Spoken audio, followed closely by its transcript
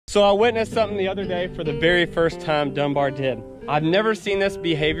So I witnessed something the other day for the very first time Dunbar did. I've never seen this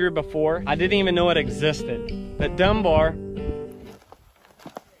behavior before. I didn't even know it existed. But Dunbar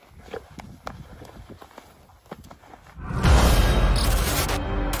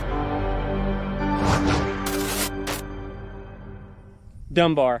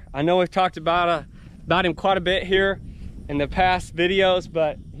I know we've talked about him quite a bit here in the past videos,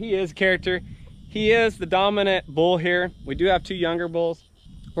 but he is a character. He is the dominant bull here. We do have two younger bulls.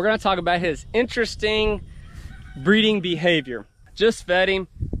 We're gonna talk about his interesting breeding behavior. Just fed him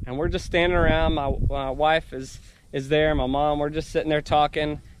and we're just standing around. My wife is there, my mom, we're just sitting there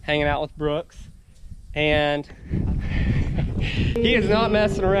talking, hanging out with Brooks. And he is not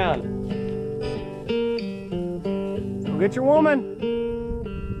messing around. Go get your woman.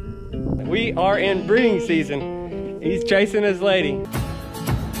 We are in breeding season. He's chasing his lady.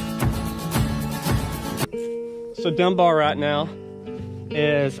 So Dunbar right now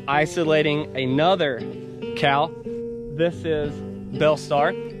is isolating another cow. This is Belle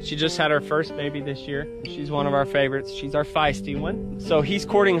Star. She just had her first baby this year. She's one of our favorites. She's our feisty one. So he's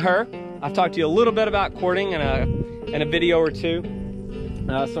courting her. I've talked to you a little bit about courting in a video or two.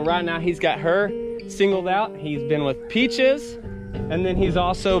 So right now he's got her singled out. He's been with Peaches, and then he's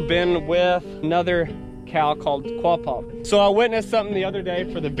also been with another cow called Quapaw. So I witnessed something the other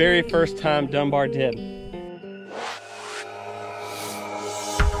day for the very first time Dunbar did.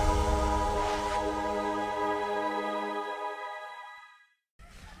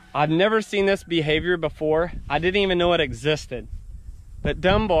 I've never seen this behavior before. I didn't even know it existed. But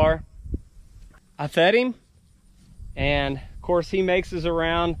Dunbar, I fed him, and of course he makes his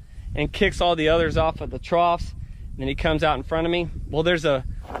around and kicks all the others off of the troughs. And then he comes out in front of me. Well, there's a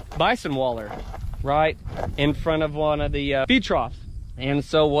bison waller right in front of one of the feed troughs. And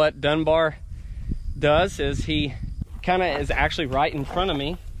so what Dunbar does is he kind of is actually right in front of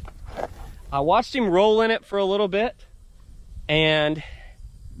me. I watched him roll in it for a little bit and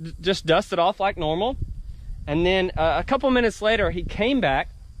just dust it off like normal. And then a couple minutes later he came back,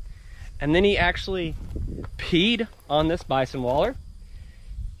 and then he actually peed on this bison waller.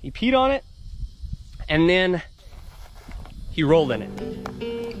 He peed on it and then he rolled in it.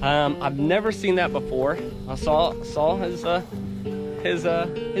 I've never seen that before. I saw his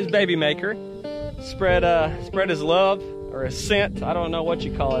baby maker spread his love or his scent, I don't know what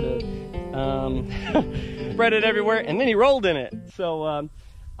you call it, spread it everywhere, and then he rolled in it. So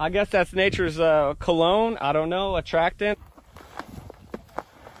I guess that's nature's cologne, I don't know, attractant.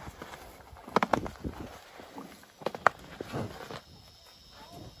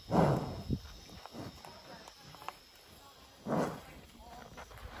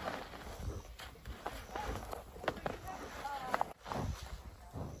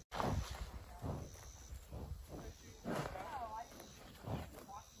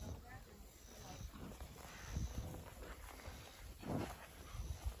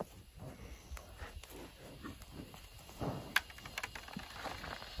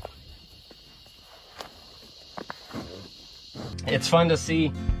 It's fun to see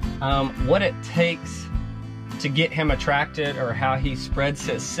what it takes to get him attracted, or how he spreads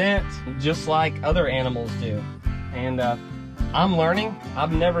his scent, just like other animals do. And I'm learning.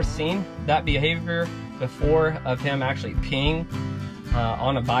 I've never seen that behavior before of him actually peeing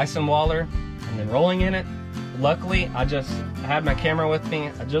on a bison waller and then rolling in it. Luckily, I had my camera with me.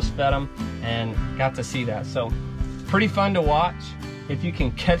 I just fed him and got to see that. So pretty fun to watch. If you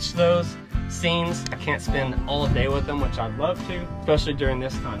can catch those scenes, I can't spend all day with them, which I'd love to, especially during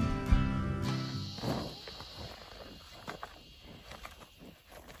this time.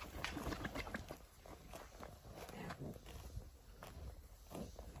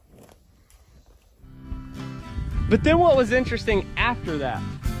 But then what was interesting after that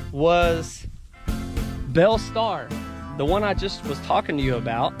was Belle Star, the one I just was talking to you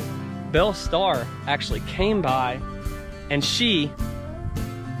about. Belle Star actually came by, and she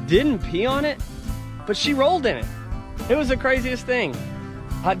didn't pee on it, but she rolled in it. It was the craziest thing.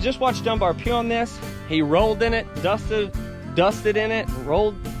 I just watched Dunbar pee on this. He rolled in it, dusted in it,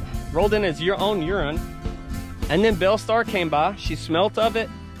 rolled in his own urine. And then Belle Star came by, she smelt of it,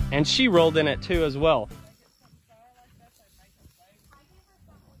 and she rolled in it too as well.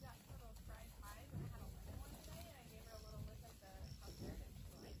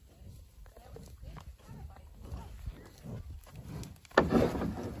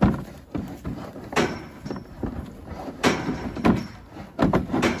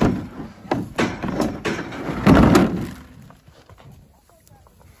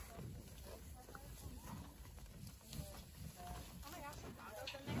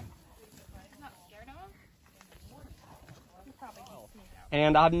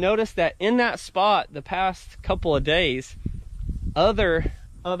 And I've noticed that in that spot the past couple of days, other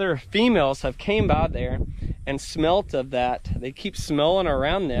females have came by there and smelt of that. They keep smelling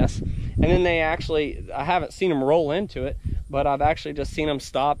around this, and then they actually, I haven't seen them roll into it, but I've actually just seen them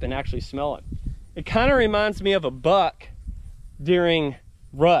stop and actually smell it. It kind of reminds me of a buck during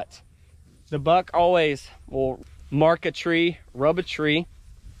rut. The buck always will mark a tree, rub a tree.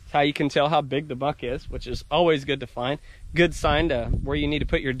 That's how you can tell how big the buck is, which is always good to find. Good sign to where you need to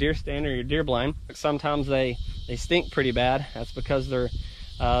put your deer stand or your deer blind. Sometimes they stink pretty bad. That's because their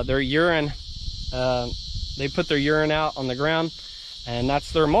urine, they put their urine out on the ground, and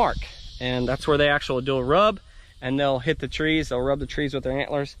that's their mark. And that's where they actually do a rub, and they'll hit the trees. They'll rub the trees with their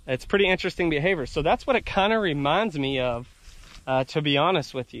antlers. It's pretty interesting behavior. So that's what it kind of reminds me of, to be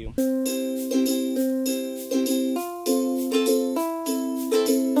honest with you.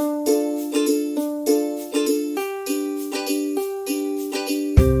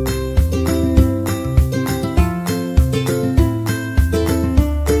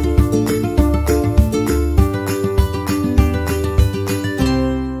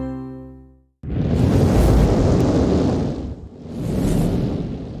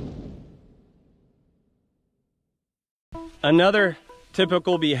 Another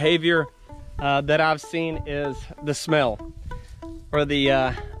typical behavior that I've seen is the smell, or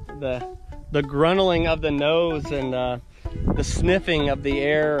the grunting of the nose, and the sniffing of the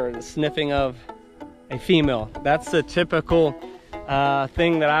air, or the sniffing of a female. That's the typical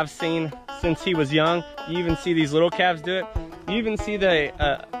thing that I've seen since he was young. You even see these little calves do it. You even see the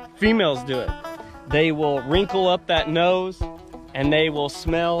females do it. They will wrinkle up that nose, and they will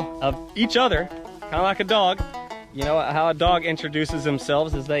smell of each other, kind of like a dog. You know how a dog introduces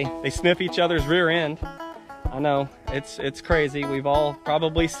themselves is they sniff each other's rear end. I know, it's crazy. We've all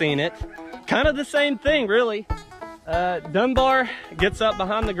probably seen it. Kind of the same thing, really. Dunbar gets up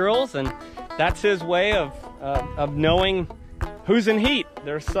behind the girls, and that's his way of knowing who's in heat.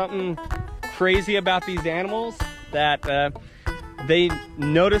 There's something crazy about these animals that they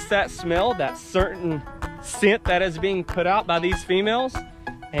notice that smell, that certain scent that is being put out by these females,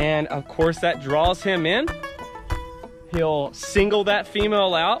 and of course that draws him in. He'll single that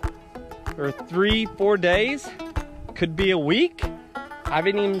female out for 3-4 days, could be a week. I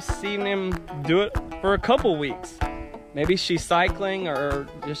haven't even seen him do it for a couple weeks. Maybe she's cycling or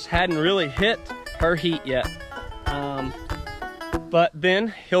just hadn't really hit her heat yet. But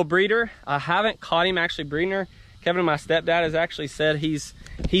then he'll breed her. I haven't caught him actually breeding her. Kevin, my stepdad, has actually said he's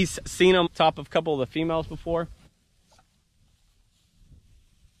seen him top of a couple of the females before.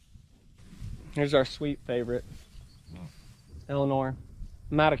 Here's our sweet favorite. Eleanor,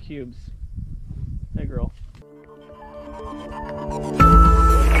 I'm out of cubes. Hey girl.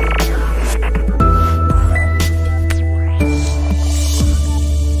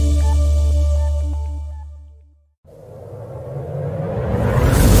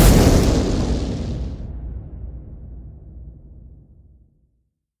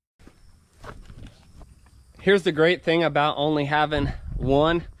 Here's the great thing about only having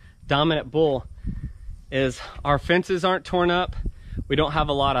one dominant bull is our fences aren't torn up. We won't have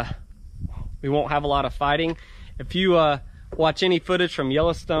a lot of fighting. If you watch any footage from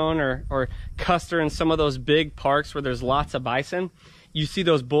Yellowstone or Custer and some of those big parks where there's lots of bison, you see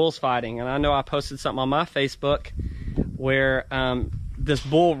those bulls fighting. And I know I posted something on my Facebook where this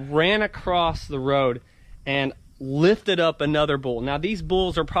bull ran across the road and lifted up another bull. Now these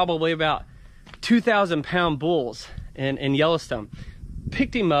bulls are probably about 2,000-pound bulls in Yellowstone.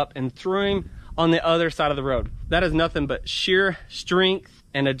 Picked him up and threw him on the other side of the road. That is nothing but sheer strength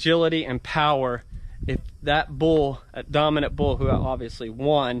and agility and power. If that bull, that dominant bull who obviously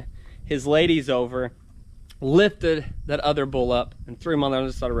won, his ladies over, lifted that other bull up and threw him on the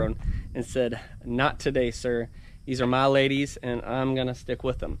other side of the road and said, "Not today, sir. These are my ladies and I'm gonna stick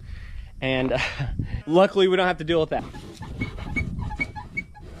with them." And luckily we don't have to deal with that.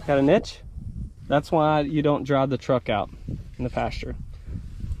 Got a niche? That's why you don't drive the truck out in the pasture.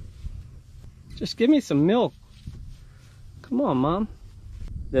 Just give me some milk. Come on, Mom.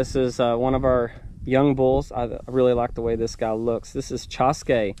 This is one of our young bulls. I really like the way this guy looks. This is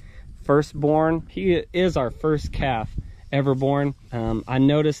Chasque, firstborn. He is our first calf ever born. I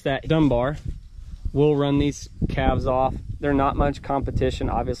noticed that Dunbar will run these calves off. They're not much competition,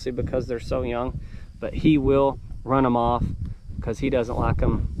 obviously, because they're so young, but he will run them off because he doesn't like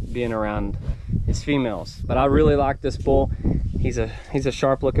them being around his females. But I really like this bull. He's a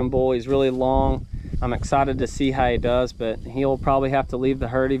sharp looking bull. He's really long. I'm excited to see how he does, but he'll probably have to leave the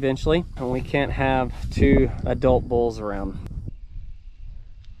herd eventually, and we can't have two adult bulls around.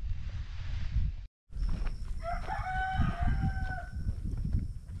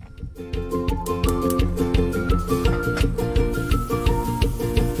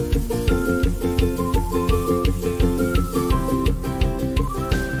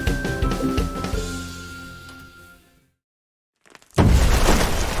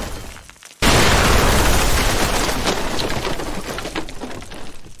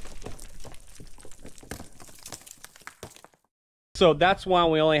 So that's why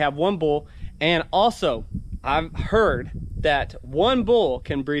we only have one bull. And also, I've heard that one bull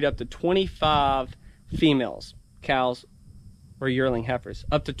can breed up to 25 females, cows or yearling heifers,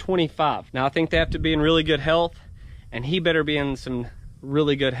 up to 25. Now I think they have to be in really good health, and he better be in some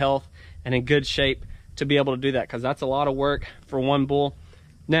really good health and in good shape to be able to do that, because that's a lot of work for one bull.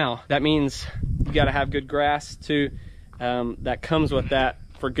 Now that means you got to have good grass too, that comes with that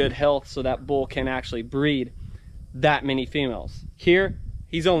for good health, so that bull can actually breed that many females. Here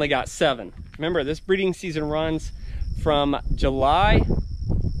he's only got 7. Remember, this breeding season runs from July,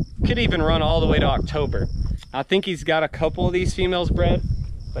 could even run all the way to October. I think he's got a couple of these females bred,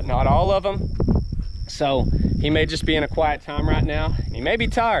 but not all of them. So he may just be in a quiet time right now. He may be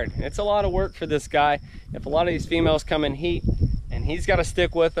tired. It's a lot of work for this guy. If a lot of these females come in heat, and he's got to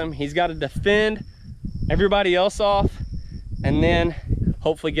stick with them, he's got to defend everybody else off, and then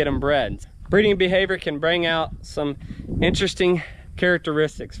hopefully get them bred. Breeding behavior can bring out some interesting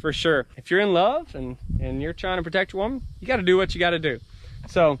characteristics for sure. If you're in love and you're trying to protect your woman, you got to do what you got to do.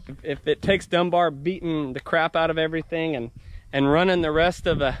 So if it takes Dunbar beating the crap out of everything and running the rest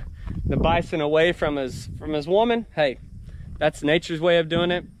of the bison away from his woman, hey, that's nature's way of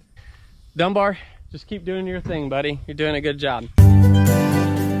doing it. Dunbar, just keep doing your thing, buddy. You're doing a good job.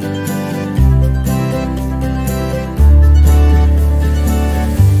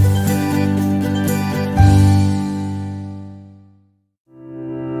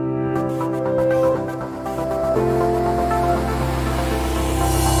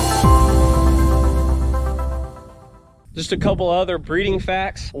 Just a couple other breeding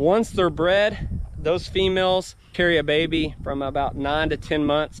facts. Once they're bred, those females carry a baby from about 9 to 10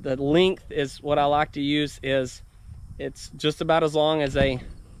 months. The length is what I like to use, is it's just about as long as a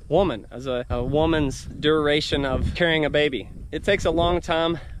woman, as a woman's duration of carrying a baby. It takes a long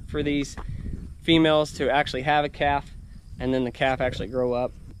time for these females to actually have a calf, and then the calf actually grow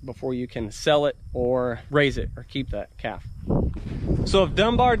up before you can sell it or raise it or keep that calf. So if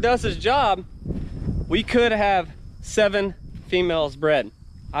Dunbar does his job, we could have 7 females bred.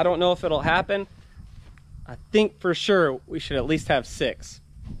 I don't know if it'll happen. I think for sure we should at least have 6.